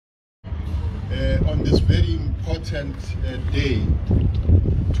on this very important day.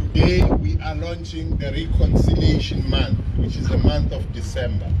 Today we are launching the Reconciliation Month, which is the month of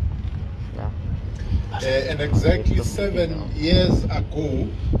December. And exactly 7 years ago,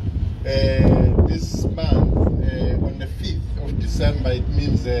 this month, on the 5th of December, it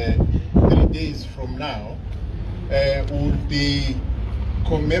means 3 days from now, we'll be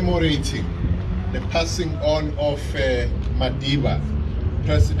commemorating the passing on of Madiba,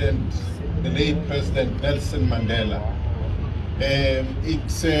 the late President Nelson Mandela.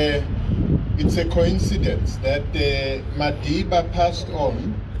 It's a coincidence that Madiba passed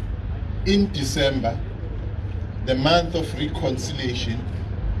on in December, the month of reconciliation,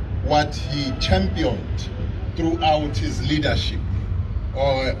 what he championed throughout his leadership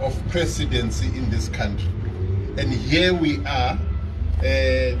of presidency in this country. And here we are.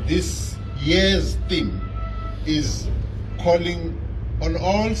 This year's theme is calling on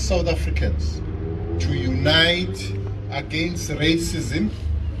all South Africans to unite against racism,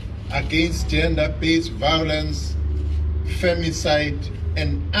 against gender-based violence, femicide,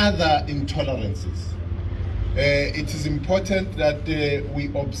 and other intolerances. It is important that we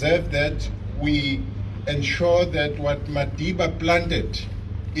observe that, we ensure that what Madiba planted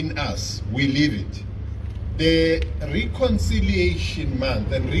in us, we live it. The Reconciliation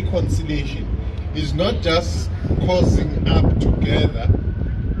Month and reconciliation is not just causing up together,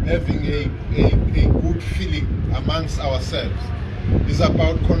 having a good feeling amongst ourselves. It's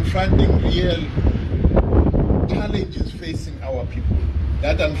about confronting real challenges facing our people.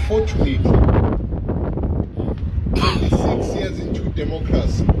 That unfortunately, 26 years into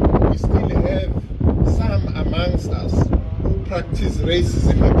democracy, we still have some amongst us who practice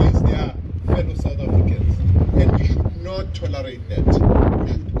racism against their fellow South Africans. And we should not tolerate that. We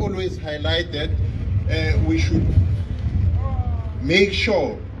should always highlight that. We should make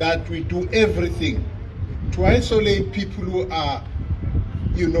sure that we do everything to isolate people who are,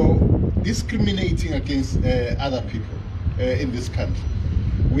 discriminating against other people in this country.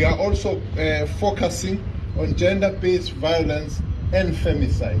 We are also focusing on gender-based violence and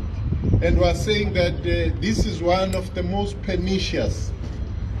femicide. And we are saying that this is one of the most pernicious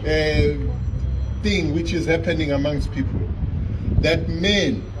thing which is happening amongst people. That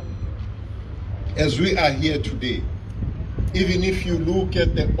men, as we are here today, even if you look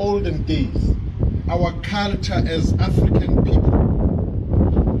at the olden days, our culture as African people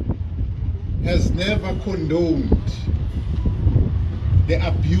has never condoned the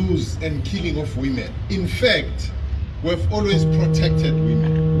abuse and killing of women. In fact, we've always protected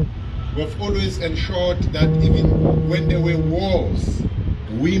women. We've always ensured that even when there were wars,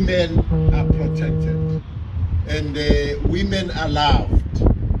 women are protected and women are loved.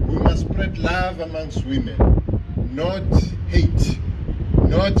 We must spread love amongst women, not hate,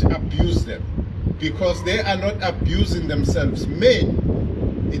 not abuse them, because they are not abusing themselves. Men,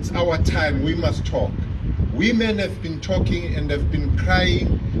 it's our time, we must talk. Women have been talking and they've been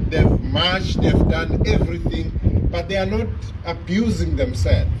crying, they've marched, they've done everything, but they are not abusing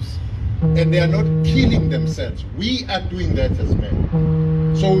themselves and they are not killing themselves. We are doing that as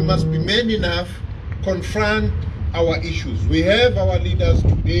men. So we must be men enough, confront our issues. We have our leaders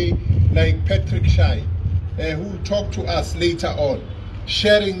today like Patrick Shai, who will talk to us later on,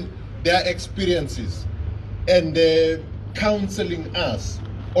 sharing their experiences and counseling us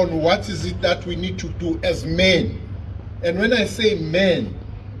on what is it that we need to do as men. And when I say men,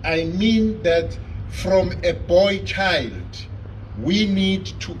 I mean that from a boy child, we need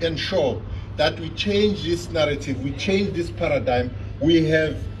to ensure that we change this narrative, we change this paradigm. We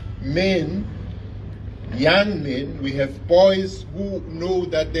have men, young men, we have boys who know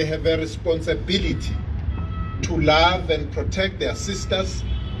that they have a responsibility to love and protect their sisters,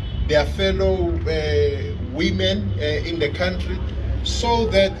 their fellow women in the country, so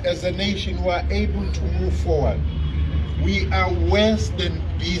that as a nation we are able to move forward. We are worse than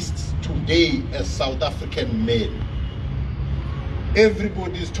beasts today as South African men.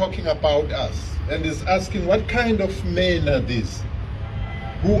 Everybody is talking about us and is asking, what kind of men are these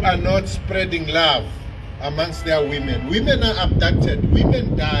who are not spreading love amongst their women? Women are abducted,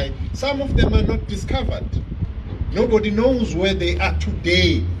 women die, some of them are not discovered. Nobody knows where they are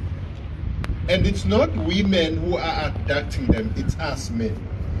today. And it's not women who are abducting them, it's us men.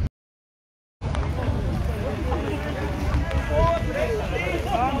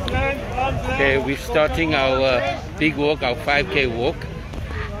 Okay, we're starting our big walk, our 5K walk.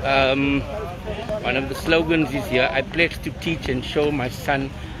 One of the slogans is here: I pledge to teach and show my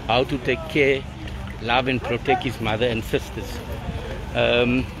son how to take care, love and protect his mother and sisters.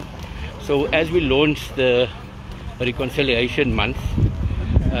 So as we launch the Reconciliation Month,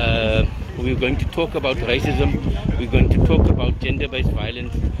 We're going to talk about racism. We're going to talk about gender-based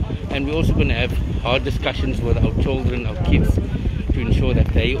violence. And we're also going to have hard discussions with our children, our kids, to ensure that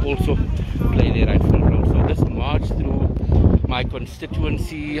they also play their rightful role. So this march through my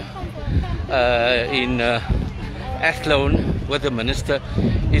constituency in Athlone with the minister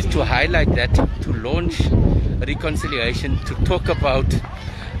is to highlight that, to launch reconciliation, to talk about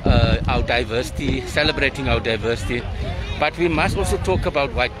our diversity, celebrating our diversity. But we must also talk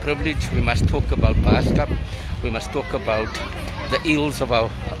about white privilege. We must talk about Baaskap. We must talk about the ills of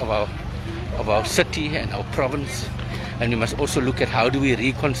our city and our province. And we must also look at how do we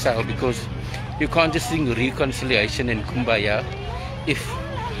reconcile, because you can't just sing reconciliation and kumbaya if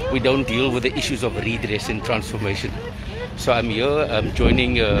we don't deal with the issues of redress and transformation. So I'm here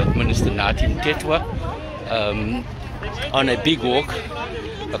joining Minister Nathi Mthethwa on a big walk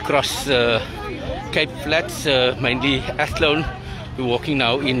across Cape Flats, mainly Athlone. We're walking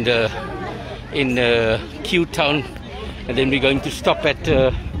now in Q Town, and then we're going to stop at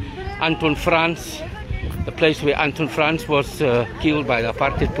Anton Franz, the place where Anton Franz was killed by the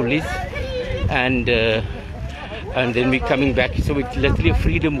apartheid police, and then we're coming back. So it's literally a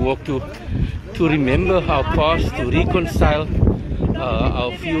freedom walk to remember our past, to reconcile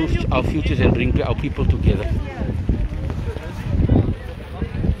our futures, and bring our people together.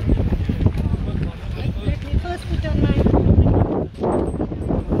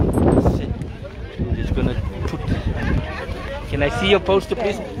 I'm just gonna put. Can I see your poster,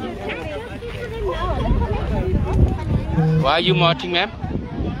 please? Why are you marching, ma'am?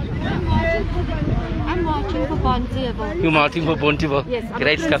 I'm marching for Bonteheuwel. You're marching for Bonteheuwel? Yes, I'm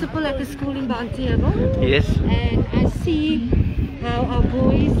Great a stuff. principal at the school in Bonteheuwel. Yes. And I see how our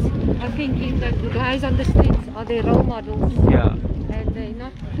boys are thinking that the guys on the streets are their role models. Yeah. And they're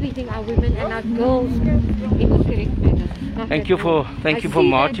not treating our women and our girls in the correct manner. Thank you for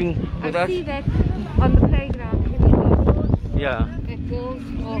marching with us. I see that on the playground in the schools, Yeah. that girls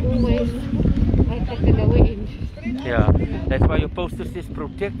are always at the lower end. Yeah. That's why your poster says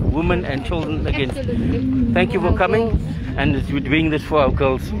protect women and children against. Absolutely. Thank you for coming, and we're doing this for our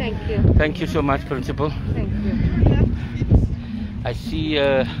girls. Thank you. Thank you so much, Principal. Thank you. I see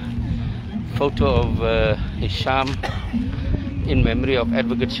a photo of Hisham in memory of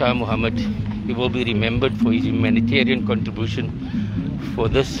Advocate Shah Muhammad. He will be remembered for his humanitarian contribution. For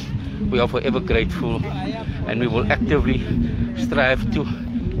this, we are forever grateful, and we will actively strive to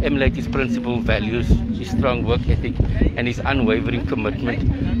emulate his principal values, his strong work ethic, and his unwavering commitment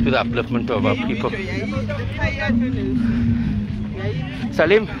to the upliftment of our people.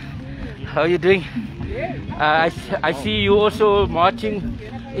 Salim, how are you doing? I see you also marching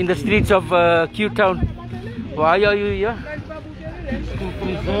in the streets of Q Town. Why are you here? To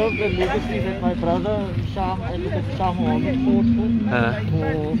preserve the legacy that my brother Advocate Shah Muhammad fought for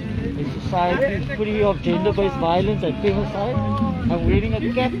a society free of gender-based violence and femicide. I'm wearing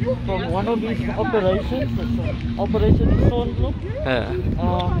a cap from one of these operations, Operation Sonloop.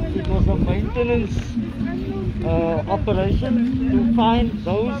 It was a maintenance operation to find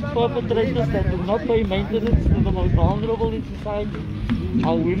those perpetrators that do not pay maintenance to the most vulnerable in society,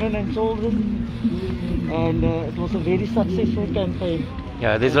 our women and children. And it was a very successful campaign.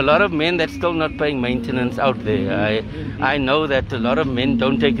 Yeah, there's a lot of men that's still not paying maintenance out there. I know that a lot of men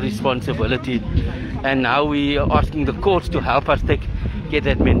don't take responsibility, and now we are asking the courts to help us get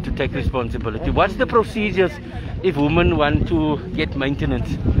that men to take responsibility. What's the procedures if women want to get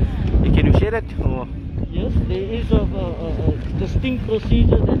maintenance? Can you share that? Or? Yes, there is a distinct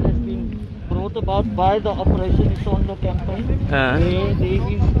procedure that has been brought about by the Operation Isondo campaign, where there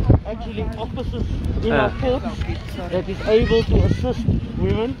is actually officers in our courts that is able to assist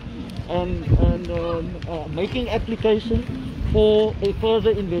women and making application for a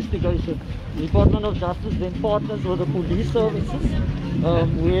further investigation. The Department of Justice then partners with the police services,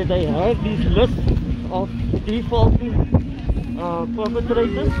 where they have these lists of defaulting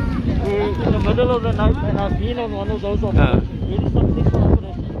perpetrators, where in the middle of the night, and I've been on one of those operations, very successful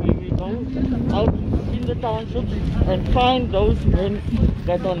operations, where we go out in the townships and find those men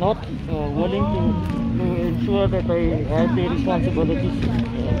that are not willing to ensure that they have their responsibilities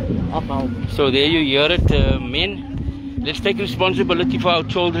upheld. So there you hear it, men. Let's take responsibility for our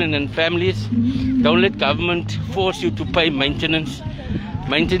children and families. Don't let government force you to pay maintenance.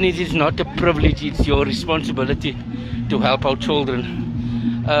 Maintenance is not a privilege, it's your responsibility to help our children.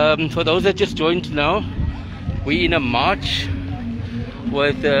 For those that just joined now, we're in a march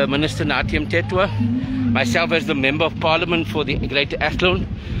with Minister Nathi Mthethwa, myself as the Member of Parliament for the Greater Athlone.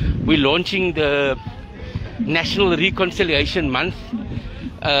 We're launching the National Reconciliation Month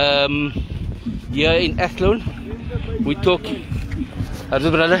here in Athlone. We talk How's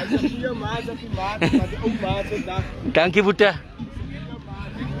it, brother? Thank you, Buddha.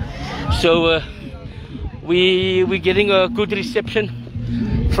 So we're getting a good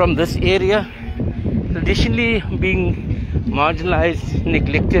reception from this area, traditionally being marginalized,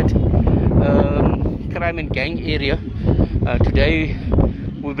 neglected crime and gang area. Today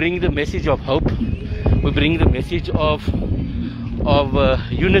we bring the message of hope. We bring the message of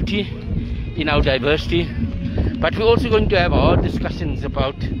unity in our diversity, but we're also going to have hard discussions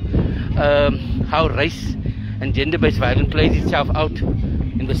about how race and gender-based violence plays itself out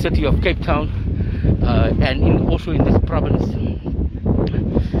in the city of Cape Town and also in this province.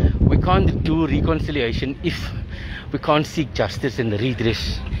 We can't do reconciliation if we can't seek justice and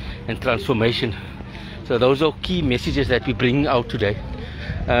redress and transformation. So those are key messages that we bring out today.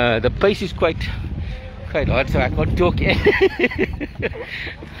 The pace is quite hard, so I can't talk.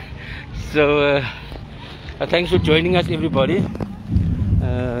 So thanks for joining us, everybody.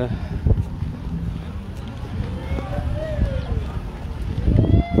 I'm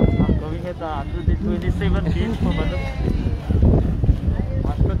going at 127 beats per minute.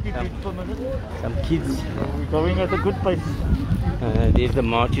 150 beats per minute. Some kids. So we're going at a good pace. There's the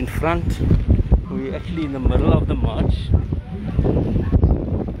march in front. We're actually in the middle of the march.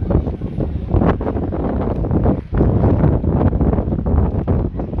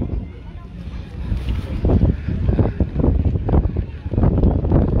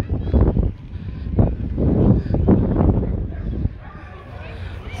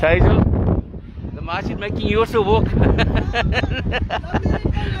 Saisal, the march is making you also walk.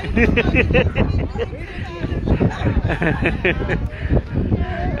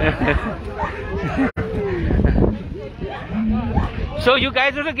 So you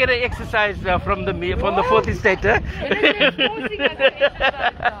guys also get an exercise from the fourth estate, huh?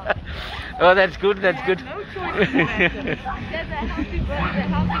 Oh, that's good. That's good.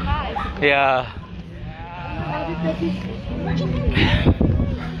 Yeah.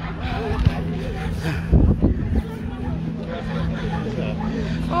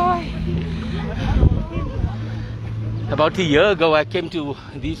 About a year ago, I came to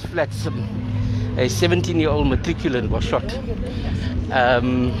these flats. A 17-year-old matriculant was shot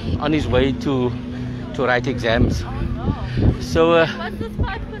on his way to write exams. So what's this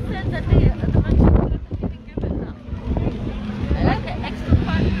 5% that the management is being given now? Like an extra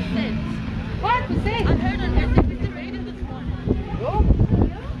 5%. 5%? I heard on SFC radio this morning. Yo,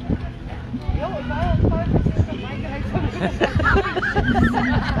 if I have 5% of my guys.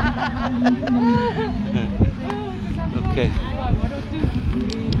 Okay.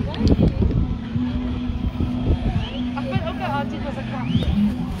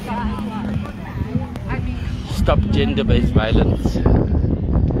 Stop gender-based violence.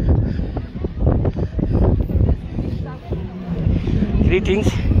 Greetings.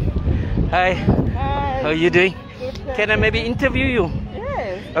 Hi. How are you doing? Can I maybe interview you?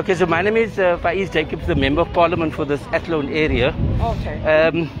 Yes. Okay, so my name is Faiz Jacobs, the Member of Parliament for this Athlone area.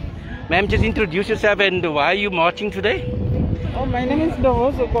 Okay. Ma'am, just introduce yourself and why are you marching today? Oh, my name is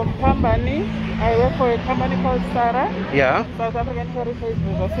Dovozo Kompambani. I work for a company called SARA, Yeah. South African Heritage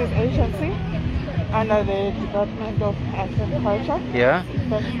Resources Agency, under the Department of Arts and Culture, Yeah.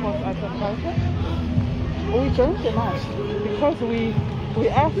 Special Sports Arts and Culture. We joined the march because we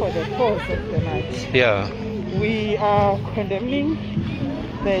are for the cause of the march. Yeah. We are condemning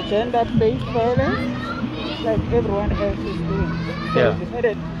the gender-based violence like everyone else is doing. So Yeah. we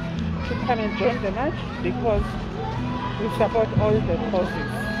decided to come and join the march because we support all the causes.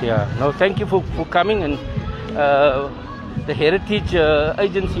 Yeah. No, thank you for coming. And the Heritage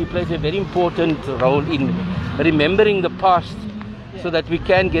Agency plays a very important role in remembering the past so that we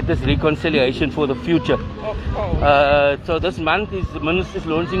can get this reconciliation for the future. Of course. So this month the Minister is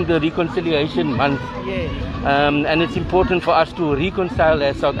launching the Reconciliation Month. Yes. And it's important for us to reconcile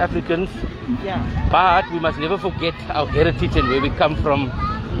as South Africans, Yeah. but we must never forget our heritage and where we come from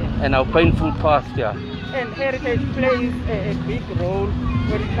and our painful past. Yeah. And heritage plays a big role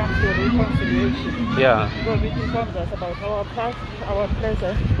when it comes to reconciliation. Yeah. Because it informs us about our past, our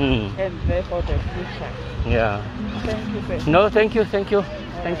present, and therefore the future. Yeah. Thank you, sir. No, thank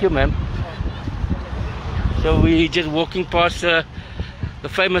you, ma'am. So we just walking past the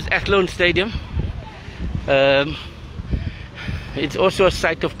famous Athlone Stadium. It's also a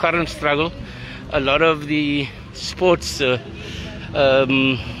site of current struggle. A lot of the sports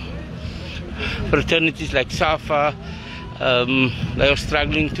fraternities like SAFA, they are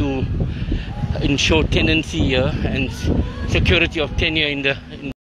struggling to ensure tenancy here and security of tenure in the